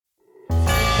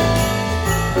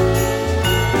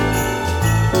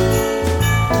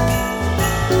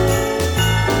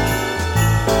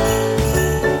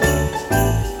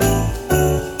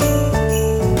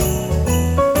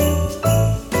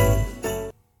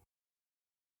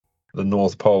The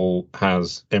North Pole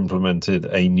has implemented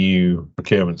a new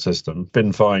procurement system.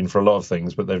 Been fine for a lot of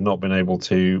things, but they've not been able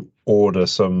to order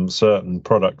some certain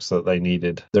products that they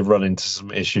needed. They've run into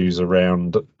some issues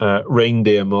around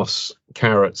reindeer moss,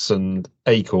 carrots, and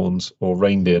acorns, or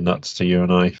reindeer nuts to you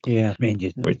and I. Yeah,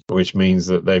 reindeer nuts. Which means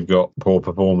that they've got poor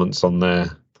performance on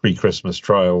their pre-Christmas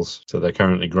trials, so they're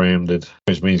currently grounded,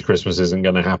 which means Christmas isn't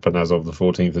going to happen as of the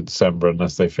 14th of December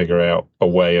unless they figure out a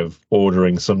way of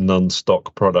ordering some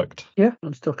non-stock product. Yeah,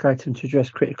 non-stock item to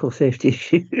address critical safety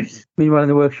issues. Meanwhile, in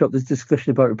the workshop, there's discussion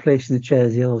about replacing the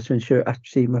chairs, the elves, to ensure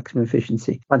accuracy, maximum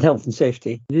efficiency, and health and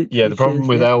safety. Yeah, the problem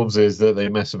with elves is that they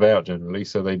mess about generally,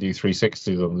 so they do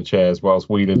 360s on the chairs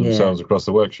whilst wheeling themselves across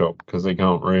the workshop because they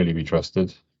can't really be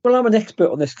trusted. Well, I'm an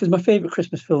expert on this because my favourite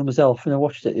Christmas film is Elf, and I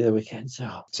watched it the other weekend.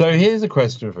 So here's a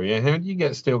question for you: how do you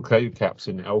get steel toe caps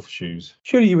in elf shoes?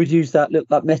 Surely you would use that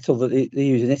metal that they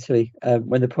use in Italy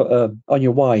when they put on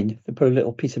your wine. They put a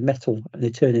little piece of metal and they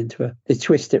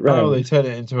twist it round. Oh, they turn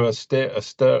it into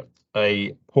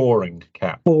a pouring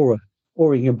cap.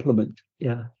 Pouring implement.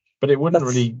 Yeah, but it wouldn't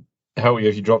really help you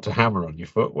if you dropped a hammer on your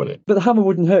foot, would it? But the hammer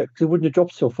wouldn't hurt because it wouldn't have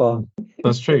dropped so far.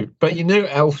 That's true. But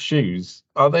elf shoes,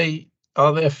 are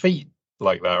their feet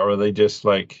like that, or are they just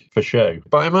like for show?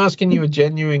 But I'm asking you a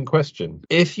genuine question.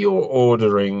 If you're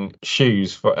ordering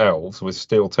shoes for elves with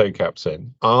steel toe caps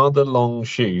in, are the long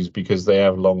shoes because they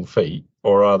have long feet,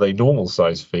 or are they normal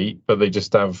size feet, but they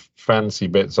just have fancy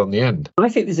bits on the end? I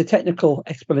think there's a technical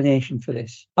explanation for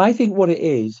this. I think what it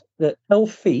is that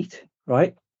elf feet,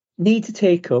 right, need to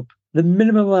take up the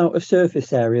minimum amount of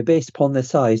surface area based upon their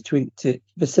size to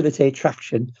facilitate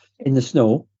traction in the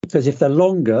snow. Because if they're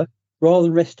longer, rather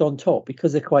than rest on top,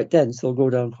 because they're quite dense, they'll go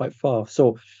down quite far.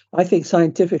 So I think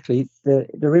scientifically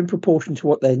they're in proportion to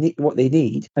what they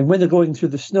need. And when they're going through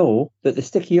the snow, that the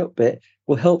sticky up bit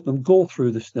will help them go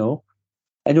through the snow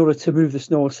in order to move the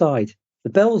snow aside.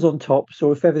 The bell's on top,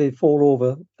 so if ever they fall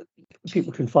over,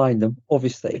 people can find them,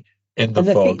 obviously. And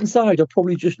their feet inside are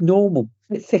probably just normal,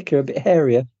 a bit thicker, a bit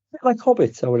hairier. Like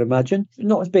hobbits, I would imagine.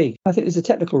 Not as big. I think there's a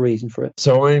technical reason for it.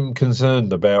 So I'm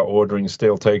concerned about ordering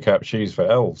steel toe cap shoes for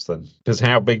elves then. Because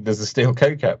how big does the steel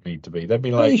toe cap need to be? They'd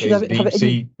be like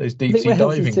those deep sea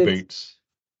diving boots.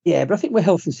 Yeah, but I think where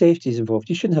health and safety is involved,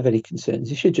 you shouldn't have any concerns.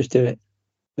 You should just do it.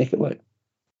 Make it work.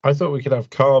 I thought we could have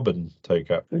carbon toe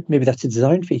cap. Maybe that's a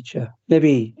design feature.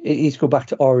 Maybe it needs to go back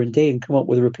to R&D and come up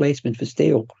with a replacement for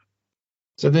steel.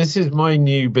 So this is my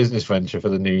new business venture for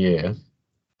the new year.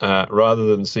 Rather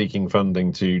than seeking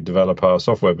funding to develop our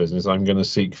software business, I'm going to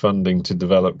seek funding to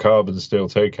develop carbon steel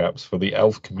toe caps for the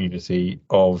elf community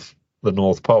of the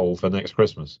North Pole for next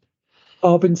Christmas.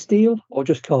 Carbon steel or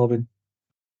just carbon?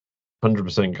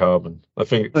 100% carbon. I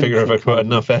figure if I put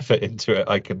enough effort into it,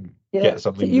 I can get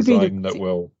something designed that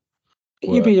will work.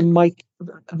 You'd be a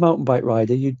mountain bike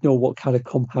rider. You'd know what kind of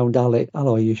compound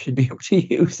alloy you should be able to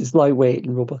use. It's lightweight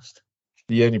and robust.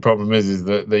 The only problem is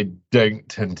that they don't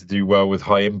tend to do well with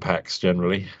high impacts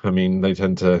generally. I mean, they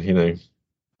tend to,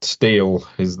 steel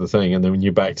is the thing, and then when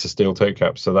you're back to steel toe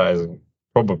caps, so that isn't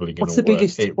probably going to work.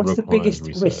 What's the biggest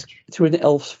risk to an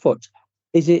elf's foot?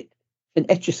 Is it an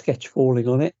Etch-a-Sketch falling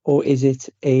on it, or is it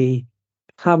a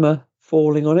hammer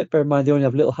falling on it? Bear in mind, they only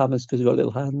have little hammers because they've got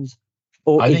little hands.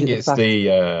 Or I think it's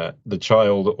the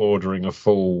child ordering a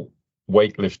full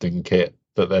weightlifting kit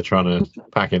that they're trying to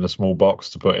pack in a small box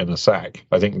to put in a sack.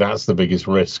 I think that's the biggest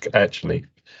risk, actually.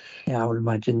 Yeah, I would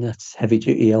imagine that's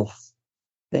heavy-duty elf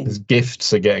thing. His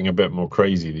gifts are getting a bit more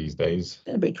crazy these days.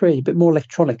 A bit crazy, a bit more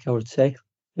electronic, I would say.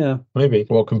 Yeah. Maybe.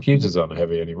 Well, computers aren't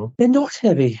heavy anymore. They're not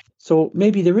heavy, so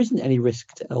maybe there isn't any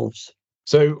risk to elves.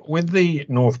 So with the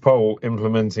North Pole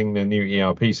implementing their new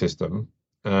ERP system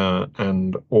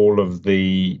and all of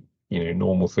the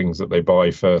normal things that they buy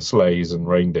for sleighs and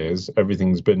reindeers,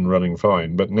 everything's been running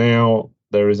fine. But now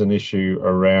there is an issue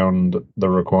around the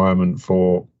requirement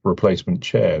for replacement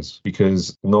chairs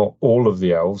because not all of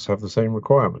the elves have the same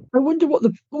requirement. I wonder what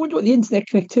the internet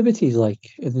connectivity is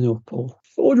like in the North Pole.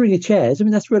 For ordering chairs, I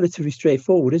mean, that's relatively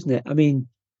straightforward, isn't it? I mean,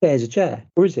 there's a chair,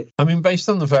 or is it? I mean, based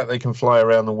on the fact they can fly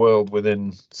around the world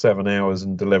within 7 hours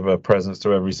and deliver presents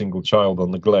to every single child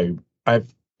on the globe, I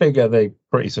figure they're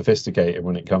pretty sophisticated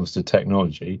when it comes to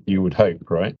technology, you would hope,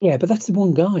 right? Yeah, but that's the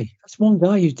one guy. That's one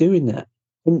guy who's doing that.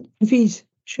 And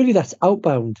surely that's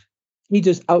outbound. He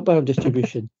does outbound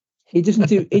distribution. He doesn't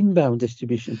do inbound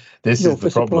distribution. This is the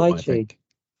problem, I think.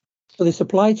 So the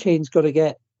supply chain's got to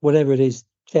get whatever it is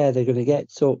chair they're going to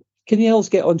get. So can the elves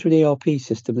get onto an ERP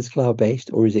system that's cloud-based,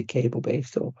 or is it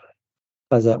cable-based, or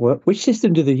how does that work? Which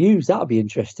system do they use? That'll be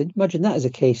interesting. Imagine that as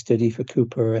a case study for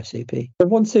Cooper or SAP.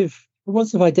 And once they've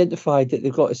Once they've identified that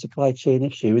they've got a supply chain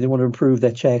issue and they want to improve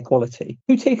their chair quality,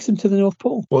 who takes them to the North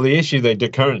Pole? Well, the issue they do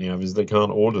currently have is they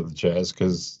can't order the chairs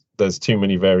because there's too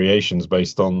many variations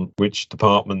based on which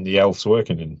department the elf's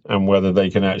working in and whether they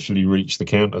can actually reach the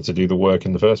counter to do the work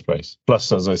in the first place.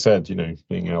 Plus, as I said,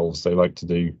 being elves, they like to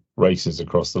do races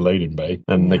across the loading bay,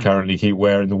 and they currently keep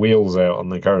wearing the wheels out on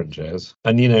their current chairs.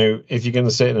 And, if you're going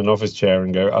to sit in an office chair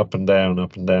and go up and down,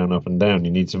 up and down, up and down, you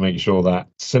need to make sure that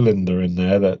cylinder in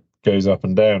there that goes up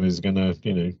and down is going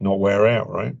to, not wear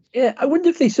out, right? Yeah, I wonder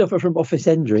if they suffer from office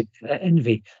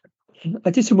envy.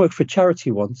 I did some work for a charity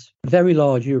once, a very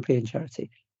large European charity,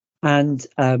 and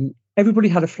everybody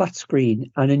had a flat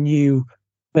screen and a new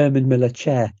Herman Miller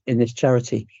chair in this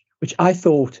charity, which I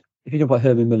thought, if you know about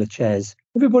Herman Miller chairs,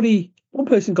 one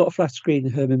person got a flat screen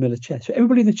and a Herman Miller chair. So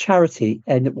everybody in the charity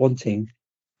ended up wanting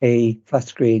a flat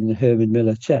screen and a Herman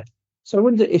Miller chair. So I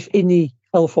wonder if in the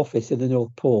elf office in the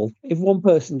North Pole, if one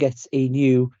person gets a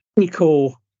new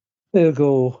eco,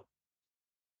 ergo,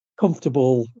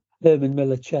 comfortable Herman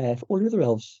Miller chair, all the other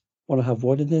elves want to have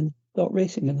one and then start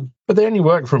racing in them. But they only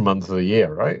work for a month of the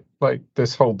year, right? Like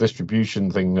this whole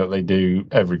distribution thing that they do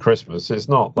every Christmas, it's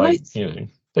not like,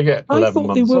 they get 11 months off. I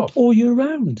thought they worked all year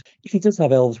round. If he does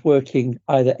have elves working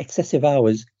either excessive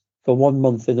hours for 1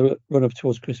 month in the run up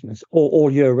towards Christmas or all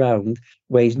year round,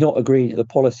 where he's not agreeing to the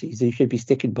policies he should be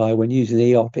sticking by when using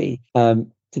the ERP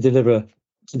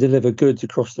to deliver goods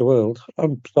across the world,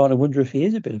 I'm starting to wonder if he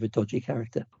is a bit of a dodgy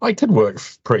character. I could work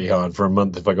pretty hard for a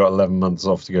month if I got 11 months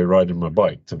off to go riding my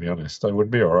bike, to be honest. I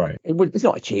would be all right. It's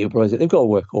not achievable, is it? They've got to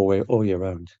work all year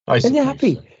round. And they're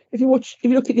happy. So. If you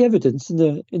look at the evidence in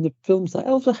the films, that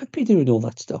elves are happy doing all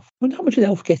that stuff. I wonder how much an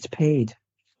elf gets paid.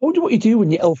 I wonder what you do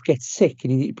when your elf gets sick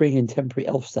and you need to bring in temporary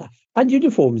elf staff. And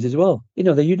uniforms as well.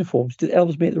 Their uniforms. Do the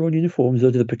elves make their own uniforms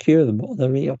or do they procure them on their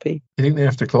ERP? You think they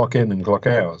have to clock in and clock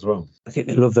out as well? I think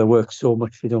they love their work so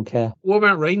much they don't care. What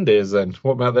about reindeers then?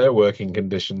 What about their working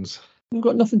conditions? They've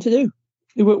got nothing to do.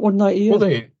 They work one night a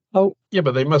year. Yeah,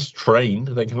 but they must train.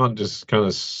 They can't just kind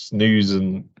of snooze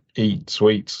and eat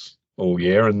sweets all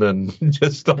year and then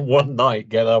just on one night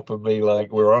get up and be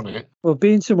like, we're on it. Well,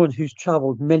 being someone who's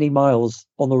travelled many miles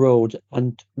on the road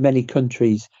and many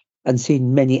countries and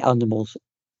seen many animals,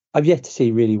 I've yet to see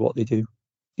really what they do.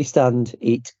 They stand,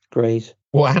 eat, graze.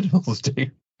 What animals do?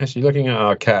 Actually, looking at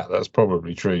our cat, that's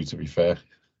probably true, to be fair.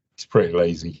 He's pretty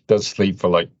lazy. He does sleep for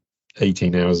like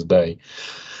 18 hours a day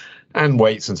and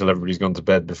waits until everybody's gone to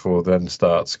bed before then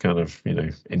starts kind of,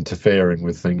 interfering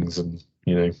with things and,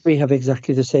 We have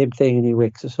exactly the same thing and he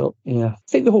wakes us up. Yeah. I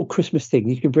think the whole Christmas thing,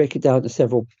 you can break it down to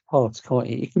several parts, can't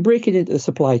you? You can break it into the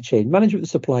supply chain, management of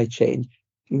the supply chain.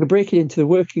 You can break it into the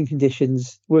working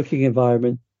conditions, working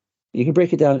environment. You can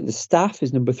break it down into staff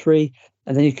is number 3,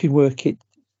 and then you can work it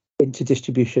into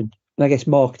distribution. And I guess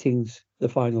marketing's the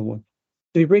final one.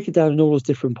 So if you break it down in all those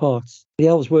different parts, the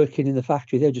elves working in the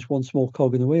factory, they're just one small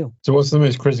cog in the wheel. So what's the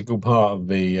most critical part of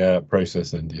the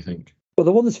process then, do you think? Well,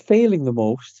 the one that's failing the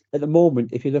most at the moment,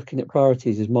 if you're looking at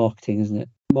priorities, is marketing, isn't it?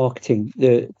 Marketing,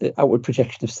 the outward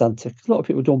projection of Santa. 'Cause a lot of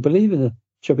people don't believe in the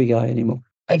chubby guy anymore.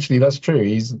 Actually, that's true.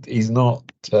 He's not.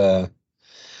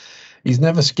 He's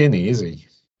never skinny, is he?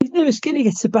 He's never skinny. He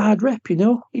gets a bad rep,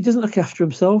 He doesn't look after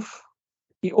himself.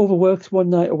 He overworks one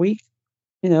night a week,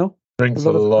 Drinks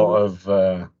a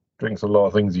lot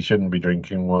of things he shouldn't be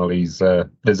drinking while he's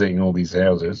visiting all these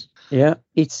houses. Yeah,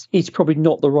 it's probably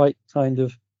not the right kind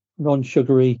of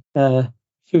non-sugary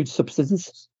food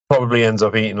substance. Probably ends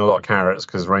up eating a lot of carrots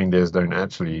because reindeers don't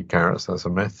actually eat carrots. That's a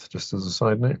myth, just as a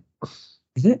side note.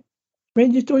 Is it?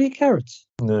 Reindeers don't eat carrots?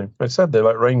 No, they said they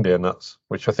like reindeer nuts,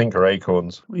 which I think are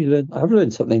acorns. I've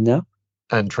learned something now.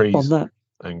 And trees. On that.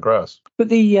 And grass. But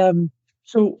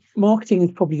so marketing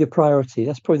is probably the priority.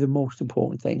 That's probably the most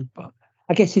important thing. But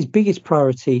I guess his biggest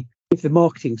priority, if the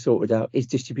marketing's sorted out, is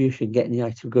distribution, getting the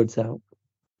item goods out.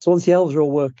 So once the elves are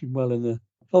all working well in the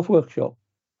elf workshop,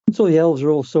 once all the elves are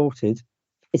all sorted,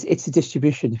 it's the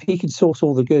distribution. If he can source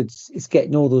all the goods, it's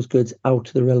getting all those goods out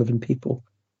to the relevant people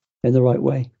in the right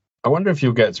way. I wonder if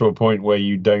you'll get to a point where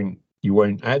you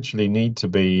won't actually need to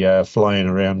be flying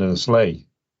around in a sleigh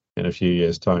in a few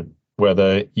years' time.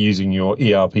 Whether using your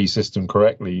ERP system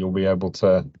correctly, you'll be able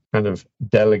to kind of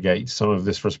delegate some of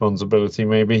this responsibility,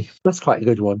 maybe. That's quite a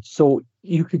good one. So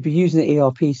you could be using the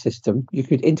ERP system. You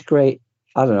could integrate,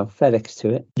 I don't know, FedEx to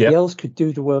it. Yep. The elves could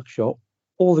do the workshop.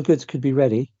 All the goods could be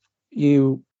ready.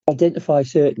 You identify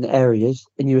certain areas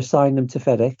and you assign them to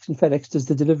FedEx, and FedEx does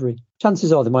the delivery.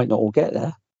 Chances are they might not all get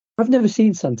there. I've never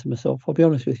seen Santa myself, I'll be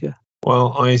honest with you.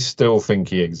 Well, I still think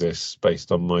he exists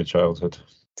based on my childhood.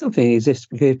 Something exists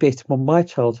based upon my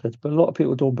childhood, but a lot of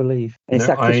people don't believe. And it's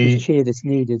No, that Christmas cheer that's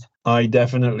needed. I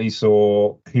definitely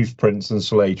saw hoof prints and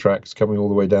sleigh tracks coming all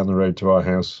the way down the road to our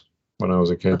house when I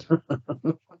was a kid.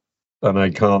 And I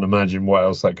can't imagine what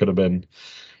else that could have been.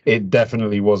 It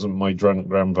definitely wasn't my drunk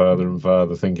grandfather and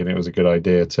father thinking it was a good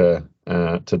idea to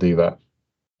do that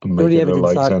and The make only it look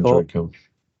evidence like I've Santa got had come.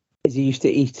 is he used to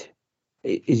eat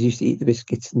the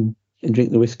biscuits and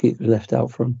drink the whiskey that was left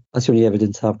out from. That's the only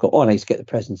evidence I've got. Oh, and I used to get the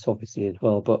presents, obviously, as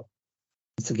well, but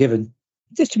it's a given.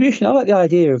 Distribution, I like the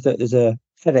idea of that there's a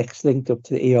FedEx linked up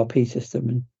to the ERP system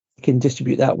and you can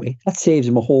distribute that way. That saves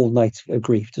them a whole night of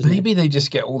grief, doesn't Maybe it? they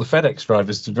just get all the FedEx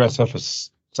drivers to dress up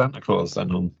as Santa Claus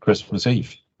then on Christmas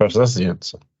Eve. Perhaps that's the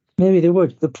answer. Maybe they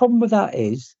would. The problem with that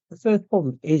is, the first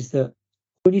problem is that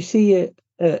when you see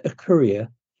a courier,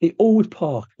 they always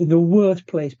park in the worst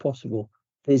place possible.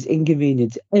 There's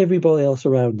inconvenience everybody else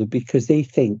around them because they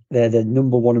think they're the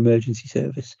number one emergency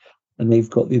service and they've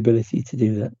got the ability to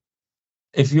do that.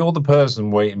 If you're the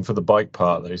person waiting for the bike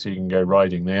part, though, so you can go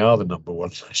riding, they are the number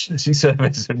one emergency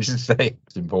service. And just say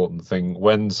it's an important thing.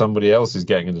 When somebody else is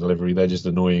getting a delivery, they're just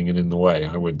annoying and in the way.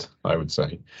 I would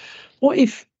say. What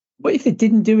if they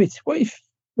didn't do it? What if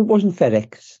it wasn't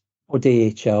FedEx or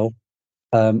DHL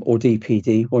or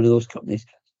DPD, one of those companies?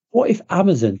 What if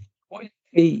Amazon? What if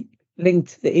they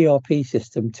linked the ERP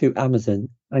system to Amazon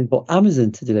and got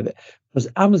Amazon to deliver it? Because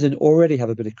Amazon already have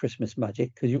a bit of Christmas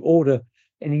magic because you order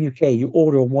in the UK, you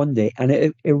order on one day and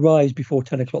it arrives before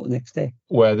 10 o'clock the next day.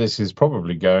 Where this is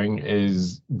probably going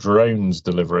is drones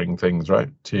delivering things right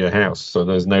to your house. So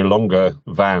there's no longer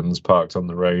vans parked on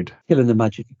the road. Killing the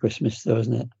magic of Christmas, though,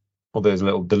 isn't it? Or there's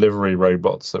little delivery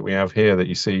robots that we have here that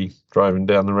you see driving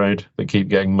down the road that keep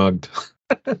getting mugged.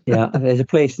 Yeah, and there's a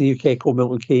place in the UK called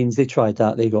Milton Keynes. They tried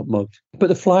that, they got mugged. But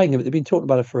the flying of it, they've been talking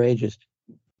about it for ages.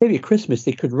 Maybe at Christmas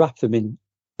they could wrap them in,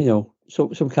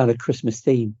 some kind of Christmas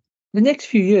theme. The next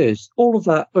few years, all of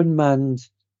that unmanned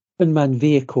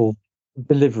vehicle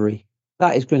delivery,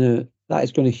 that is going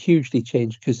to hugely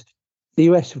change because the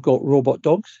US have got robot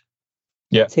dogs.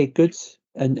 Yeah, take goods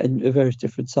and various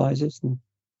different sizes. And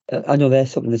I know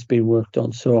there's something that's been worked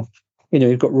on. So,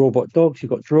 you've got robot dogs, you've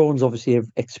got drones. Obviously, have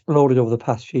exploded over the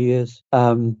past few years.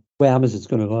 Where Amazon's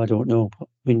going to go, I don't know. But,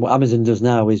 what Amazon does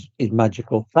now is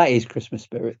magical. That is Christmas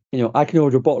spirit. I can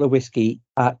order a bottle of whiskey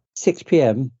at 6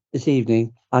 p.m. this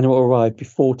evening and it will arrive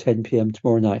before 10 p.m.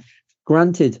 tomorrow night.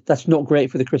 Granted, that's not great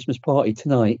for the Christmas party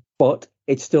tonight, but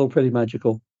it's still pretty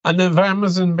magical. And have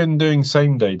Amazon been doing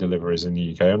same-day deliveries in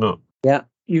the UK or not? Yeah,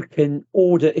 you can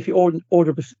order, if you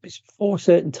order before a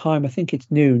certain time, I think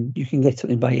it's noon, you can get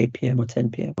something by 8 p.m. or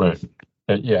 10 p.m. Right.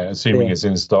 Yeah, assuming it's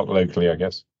in stock locally, I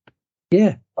guess.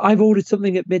 Yeah, I've ordered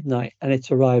something at midnight and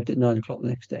it's arrived at 9 o'clock the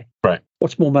next day. Right.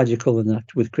 What's more magical than that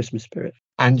with Christmas spirit?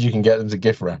 And you can get them to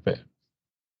gift wrap it.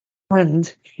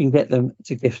 And you can get them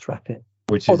to gift wrap it.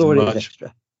 Which is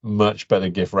much better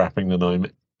gift wrapping than I'm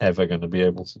ever going to be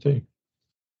able to do.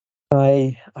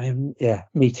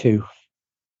 Me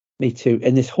too.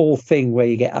 And this whole thing where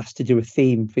you get asked to do a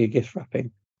theme for your gift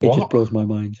wrapping, it just blows my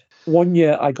mind. One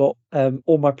year I got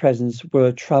all my presents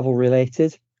were travel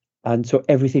related, and so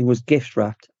everything was gift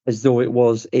wrapped as though it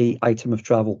was a item of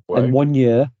travel. Wow. And one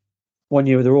year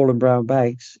they're all in brown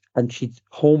bags, and she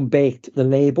home baked the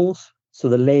labels, so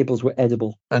the labels were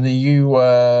edible. And are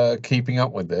you keeping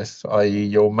up with this? I.e.,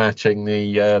 you're matching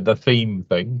the theme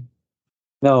thing?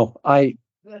 No,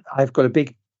 I've got a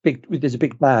big. There's a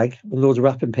big bag with loads of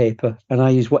wrapping paper, and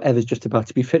I use whatever's just about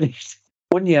to be finished.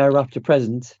 One year I wrapped a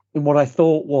present in what I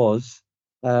thought was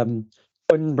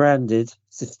unbranded,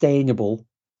 sustainable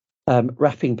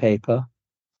wrapping paper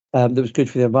that was good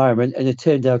for the environment, and it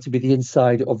turned out to be the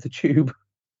inside of the tube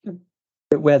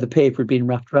where the paper had been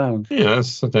wrapped around.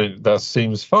 Yes, that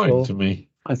seems fine to me.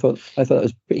 I thought it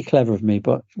was pretty clever of me,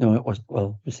 but no, it wasn't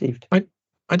well received.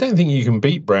 I don't think you can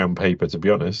beat brown paper, to be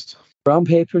honest. Brown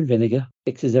paper and vinegar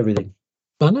fixes everything.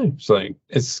 I know. So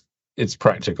it's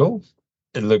practical.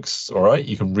 It looks all right.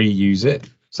 You can reuse it.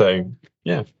 So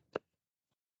yeah.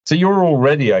 So you're all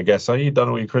ready, I guess. Are you done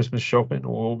all your Christmas shopping,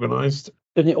 all organised?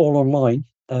 Done it all online.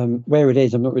 Where it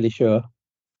is, I'm not really sure,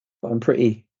 but I'm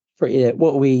pretty.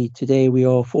 What are we today? We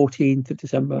are 14th of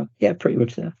December. Yeah, pretty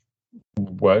much there.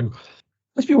 Whoa.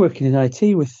 Must be working in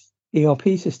IT with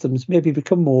ERP systems. Maybe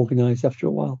become more organised after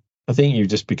a while. I think you've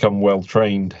just become well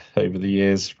trained over the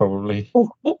years, probably.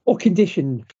 Or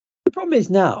conditioned. The problem is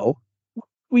now,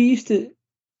 we used to,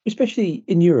 especially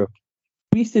in Europe,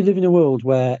 we used to live in a world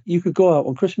where you could go out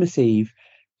on Christmas Eve.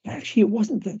 Actually, it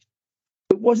wasn't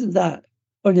that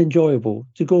unenjoyable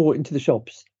to go into the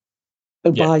shops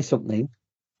and buy something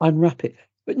and wrap it.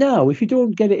 But now, if you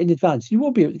don't get it in advance, you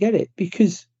won't be able to get it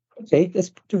because Okay,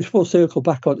 let's do a full circle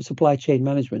back onto supply chain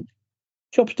management.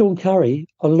 Shops don't carry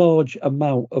a large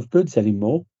amount of goods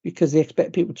anymore because they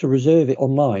expect people to reserve it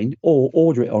online or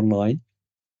order it online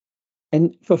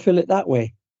and fulfill it that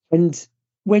way. And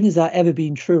when has that ever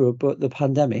been true but the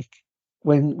pandemic?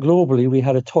 When globally we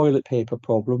had a toilet paper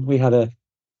problem, we had a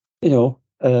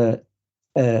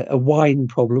wine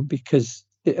problem because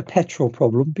a petrol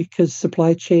problem because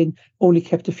supply chain only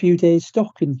kept a few days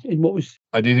stock in what was.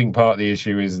 I do think part of the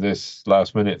issue is this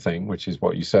last minute thing, which is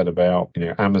what you said about,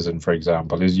 Amazon, for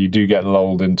example, is you do get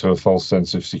lulled into a false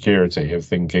sense of security of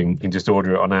thinking you can just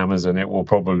order it on Amazon, it will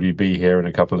probably be here in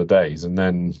a couple of days. And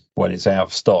then when it's out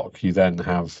of stock, you then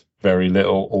have very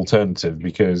little alternative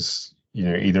because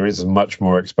either it's much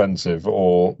more expensive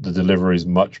or the delivery is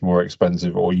much more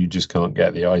expensive or you just can't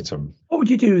get the item. What would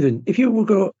you do then if you were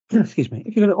going to, excuse me,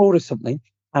 if you're going to order something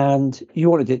and you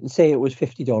wanted it and say it was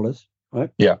 $50, right?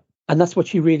 Yeah. And that's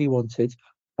what you really wanted.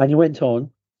 And you went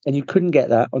on and you couldn't get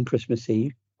that on Christmas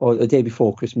Eve or the day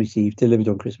before Christmas Eve, delivered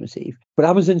on Christmas Eve. But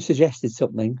Amazon suggested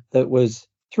something that was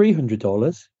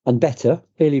 $300 and better,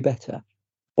 clearly better.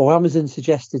 Or Amazon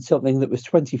suggested something that was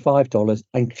 $25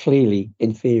 and clearly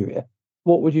inferior.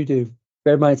 What would you do?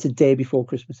 Bear in mind, it's a day before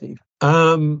Christmas Eve.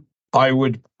 I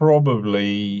would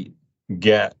probably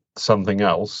get something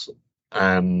else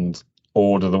and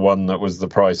order the one that was the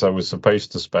price I was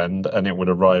supposed to spend, and it would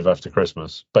arrive after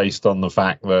Christmas, based on the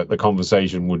fact that the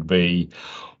conversation would be,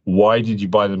 why did you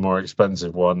buy the more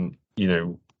expensive one?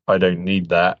 I don't need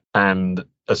that. And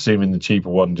assuming the cheaper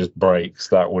one just breaks,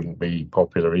 that wouldn't be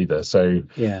popular either. So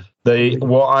yeah,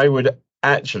 what I would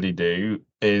actually do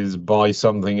is buy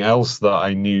something else that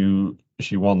I knew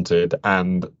she wanted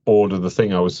and order the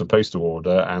thing I was supposed to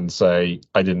order and say,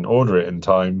 I didn't order it in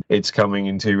time. It's coming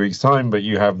in 2 weeks' time, but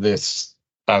you have this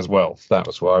as well. That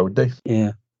was what I would do.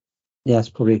 Yeah. Yeah, that's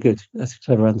probably that's a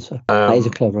clever answer. That is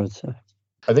a clever answer.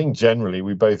 I think generally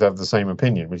we both have the same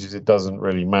opinion, which is it doesn't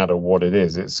really matter what it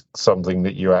is. It's something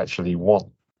that you actually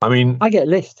want. I mean, I get a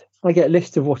list. I get a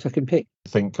list of what I can pick.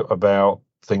 Think about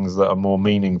things that are more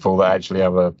meaningful that actually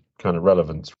have a kind of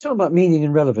relevance. Talking about meaning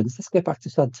and relevance, let's get back to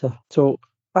Santa. So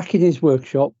back in his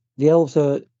workshop, the elves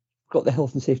got the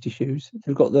health and safety shoes.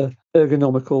 They've got the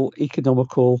ergonomical,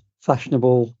 economical,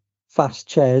 fashionable, fast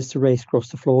chairs to race across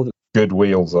the floor. Good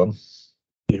wheels on.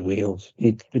 Good wheels.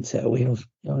 Good set of wheels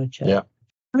on a chair. Yeah.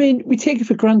 I mean, we take it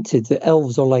for granted that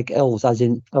elves are like elves, as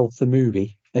in Elf the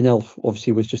movie. An elf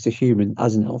obviously was just a human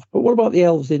as an elf. But what about the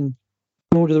elves in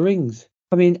Lord of the Rings?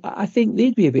 I mean, I think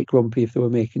they'd be a bit grumpy if they were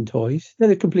making toys. They're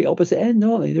the complete opposite end,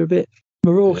 aren't they? They're a bit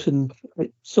morose and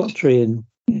sultry and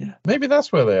yeah. Maybe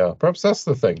that's where they are. Perhaps that's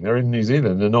the thing. They're in New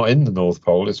Zealand. They're not in the North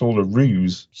Pole. It's all a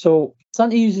ruse. So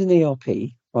Santa uses an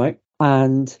ERP, right?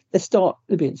 And let's start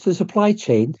a bit. So the supply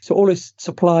chain. So all his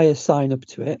suppliers sign up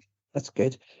to it. That's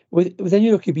good. Then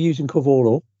you're lucky to be using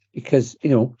Covolo because,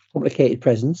 complicated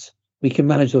presents. We can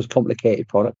manage those complicated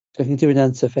products. So I can do an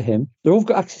answer for him. They've all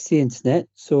got access to the internet.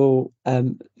 So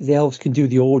the elves can do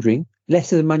the ordering.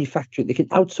 Less of the manufacturing. They can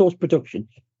outsource production.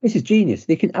 This is genius.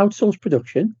 They can outsource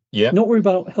production. Yeah. Not worry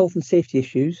about health and safety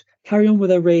issues. Carry on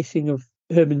with their racing of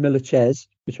Herman Miller chairs,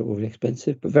 which are really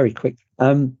expensive, but very quick.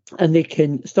 And they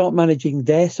can start managing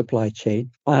their supply chain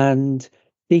and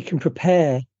they can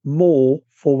prepare more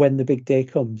for when the big day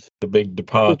comes. The big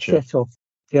departure. Set off.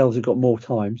 The elves have got more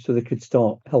time, so they could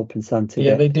start helping Santa.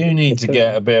 Yeah, they do need to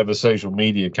get a bit of a social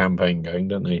media campaign going,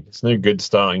 don't they? It's no good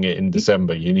starting it in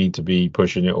December. You need to be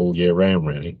pushing it all year round,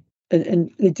 really.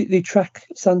 And they track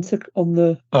Santa on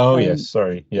the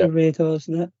the radars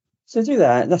and that. So do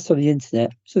that, and that's on the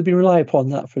internet. So they rely upon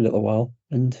that for a little while,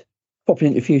 and popping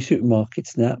into a few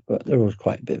supermarkets and that, but they're always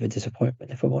quite a bit of a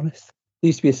disappointment, if I'm honest. There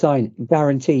used to be a sign,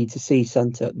 guaranteed to see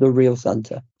Santa, the real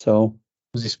Santa. So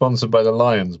was he sponsored by the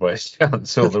Lions by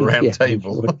until the round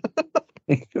table?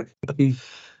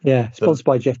 Yeah, sponsored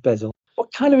by Jeff Bezos.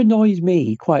 What kind of annoys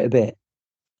me quite a bit,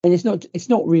 and it's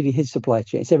not really his supply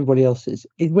chain, it's everybody else's,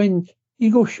 is when you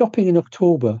go shopping in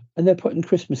October and they're putting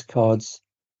Christmas cards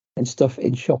and stuff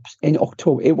in shops in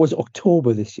October. It was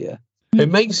October this year. It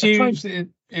makes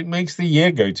it makes the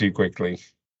year go too quickly.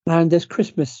 And there's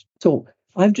Christmas. So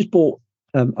I've just bought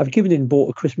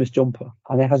a Christmas jumper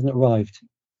and it hasn't arrived.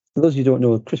 For those of you who don't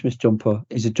know, a Christmas jumper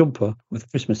is a jumper with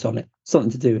Christmas on it,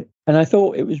 something to do with it. And I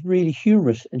thought it was really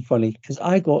humorous and funny because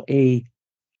I got a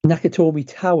Nakatomi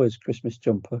Towers Christmas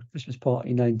jumper, Christmas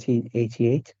Party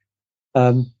 1988,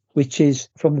 which is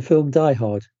from the film Die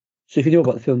Hard. So if you know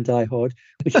about the film Die Hard,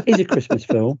 which is a Christmas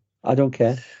film, I don't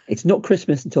care. It's not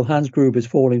Christmas until Hans Gruber's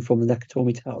falling from the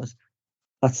Nakatomi Towers.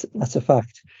 That's a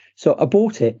fact. So I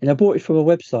bought it, and I bought it from a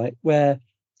website where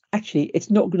actually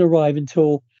it's not going to arrive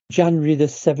until January the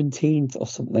 17th or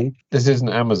something. This isn't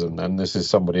Amazon, and this is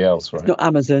somebody else, right? It's not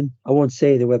Amazon. I won't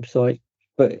say the website,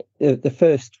 but the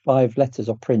first 5 letters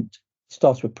are print. It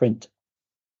starts with print.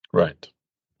 Right.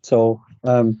 So,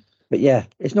 but yeah,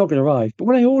 it's not going to arrive. But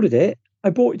when I ordered it, I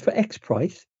bought it for X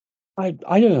price. I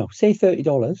don't know, say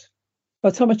 $30. By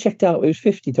the time I checked out, it was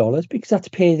 $50 because I had to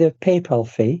pay the PayPal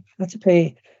fee. I had to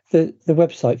pay the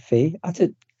website fee.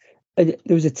 There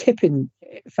was a tip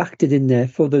factored in there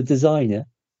for the designer.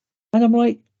 And I'm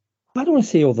like, I don't want to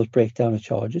see all those breakdown of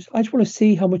charges. I just want to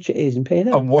see how much it is and pay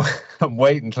that. And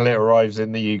wait until it arrives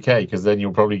in the UK, because then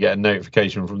you'll probably get a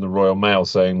notification from the Royal Mail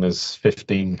saying there's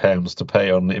 £15 to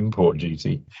pay on import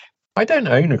duty. I don't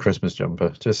own a Christmas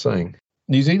jumper, just saying.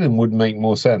 New Zealand would make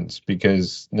more sense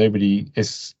because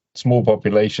it's small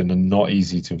population and not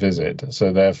easy to visit.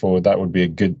 So therefore, that would be a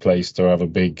good place to have a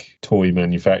big toy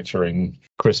manufacturing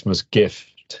Christmas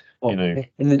gift, empire.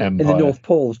 In the North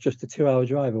Pole is just a 2-hour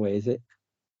drive away, is it?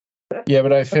 Yeah,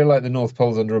 but I feel like the North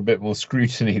Pole's under a bit more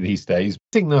scrutiny these days. I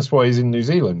think that's why he's in New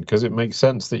Zealand, because it makes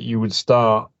sense that you would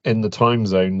start in the time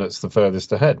zone that's the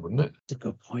furthest ahead, wouldn't it? That's a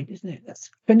good point, isn't it?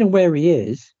 Depending on where he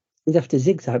is, he'd have to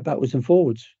zigzag backwards and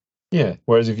forwards. Yeah,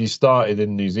 whereas if you started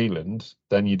in New Zealand,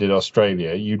 then you did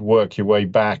Australia, you'd work your way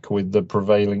back with the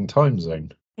prevailing time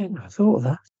zone. Yeah, I thought of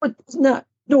that. But isn't that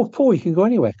North Pole? You can go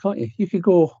anywhere, can't you? You could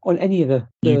go on any of the...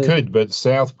 You could, but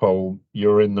South Pole,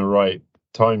 you're in the right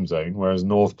time zone, whereas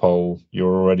North Pole,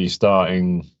 you're already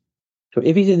starting... So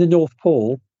if he's in the North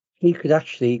Pole, he could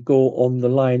actually go on the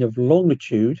line of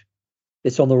longitude.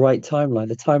 It's on the right timeline.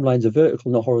 The timelines are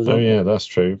vertical, not horizontal. Oh, yeah, that's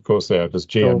true. Of course they are, because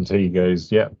GMT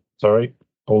goes, yeah, sorry.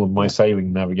 All of my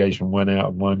sailing navigation went out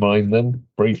of my mind then,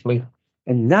 briefly.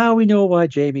 And now we know why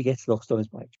Jamie gets lost on his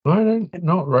bike.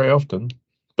 Not very often.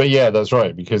 But yeah, that's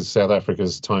right, because South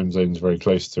Africa's time zone is very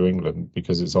close to England,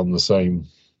 because it's on the same...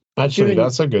 Actually,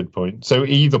 that's a good point. So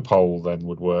either pole then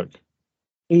would work.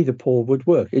 Either pole would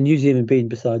work. And New Zealand being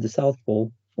beside the South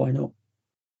Pole, why not?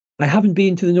 I haven't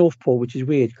been to the North Pole, which is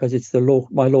weird, because it's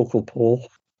my local pole.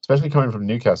 Especially coming from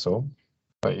Newcastle.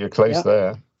 Like you're close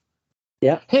there.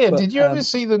 Yeah. Did you ever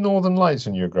see the Northern Lights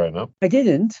when you were growing up? I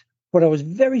didn't, but I was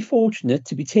very fortunate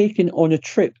to be taken on a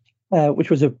trip, which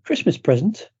was a Christmas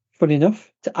present, funny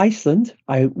enough, to Iceland.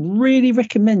 I really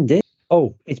recommend it.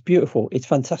 Oh, it's beautiful. It's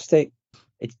fantastic.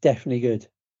 It's definitely good.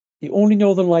 The only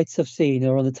Northern Lights I've seen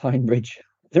are on the Tyne Bridge.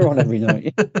 They're on every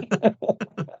night.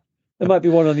 There might be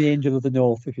one on the Angel of the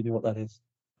North, if you know what that is.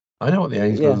 I know what the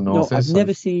Angel of the North is. I've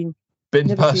never seen...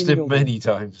 Been past it many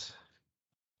times.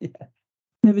 Yeah.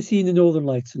 Never seen the Northern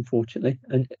Lights, unfortunately,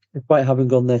 and I haven't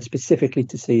gone there specifically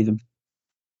to see them.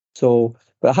 So,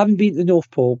 but I haven't been to the North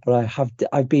Pole, but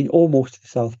I've been almost to the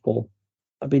South Pole.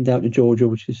 I've been down to Georgia,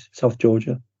 which is South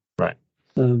Georgia. Right.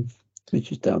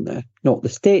 Which is down there. Not the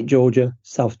state Georgia,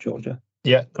 South Georgia.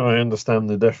 Yeah, I understand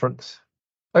the difference.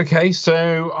 Okay,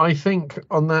 so I think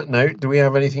on that note, do we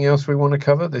have anything else we want to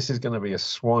cover? This is going to be a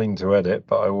swine to edit,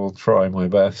 but I will try my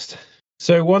best.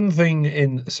 So one thing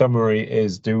in summary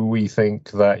is, do we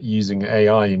think that using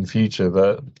AI in future,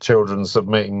 that children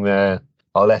submitting their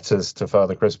letters to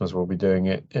Father Christmas will be doing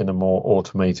it in a more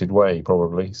automated way,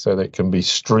 probably, so that it can be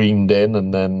streamed in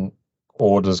and then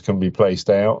orders can be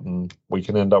placed out and we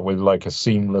can end up with like a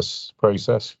seamless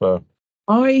process for...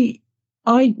 I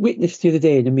witnessed the other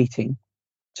day in a meeting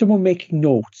someone making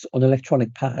notes on an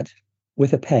electronic pad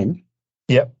with a pen.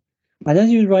 Yep. And as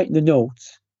he was writing the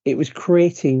notes, it was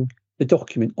creating the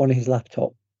document on his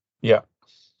laptop. Yeah.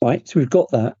 Right. So we've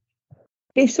got that.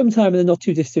 If sometime in the not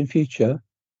too distant future,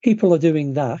 people are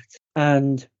doing that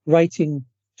and writing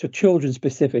to children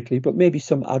specifically, but maybe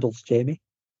some adults, Jamie,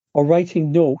 are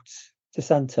writing notes to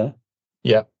Santa.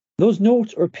 Yeah. Those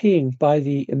notes are pinged by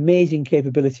the amazing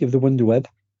capability of the Wonderweb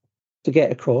to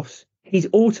get across. He's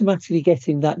automatically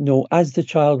getting that note as the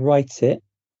child writes it.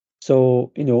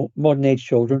 So, modern age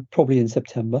children, probably in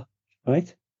September,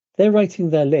 right? They're writing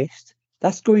their list.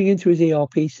 That's going into his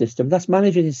ERP system. That's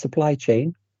managing his supply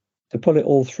chain to pull it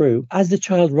all through as the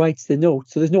child writes the note.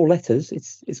 So there's no letters.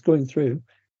 It's going through.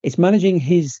 It's managing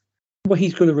what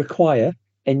he's going to require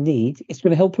and need. It's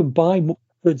going to help him buy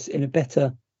goods in a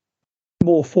better,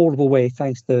 more affordable way,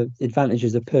 thanks to the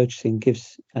advantages that purchasing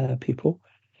gives people.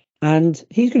 And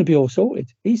he's going to be all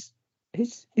sorted. It's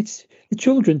the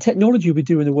children. Technology will be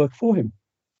doing the work for him.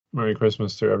 Merry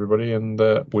Christmas to everybody, and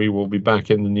we will be back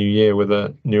in the new year with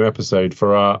a new episode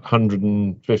for our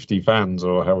 150 fans,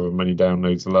 or however many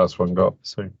downloads the last one got.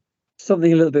 So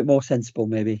something a little bit more sensible,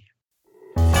 maybe.